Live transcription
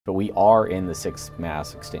But we are in the sixth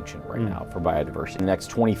mass extinction right now for biodiversity. In the next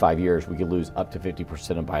 25 years, we could lose up to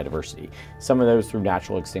 50% of biodiversity. Some of those through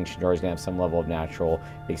natural extinction are always going to have some level of natural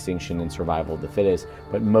extinction and survival of the fittest,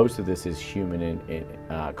 but most of this is human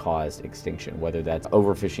caused extinction, whether that's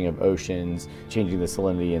overfishing of oceans, changing the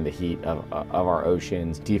salinity and the heat of our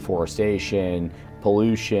oceans, deforestation,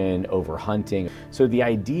 pollution, overhunting. So the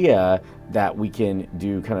idea that we can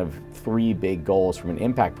do kind of three big goals from an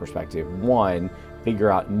impact perspective: one,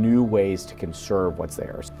 figure out new ways to conserve what's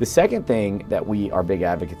there. The second thing that we are big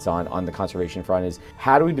advocates on the conservation front is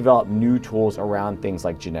how do we develop new tools around things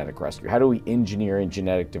like genetic rescue? How do we engineer in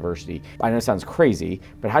genetic diversity? I know it sounds crazy,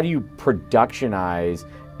 but how do you productionize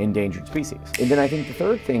endangered species? And then I think the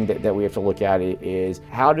third thing that we have to look at is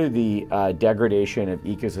how do the degradation of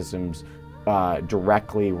ecosystems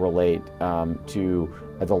directly relate to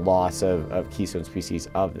the loss of keystone species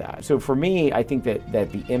of that. So for me, I think that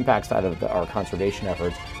the impact side of our conservation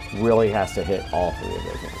efforts really has to hit all three of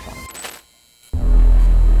those over time.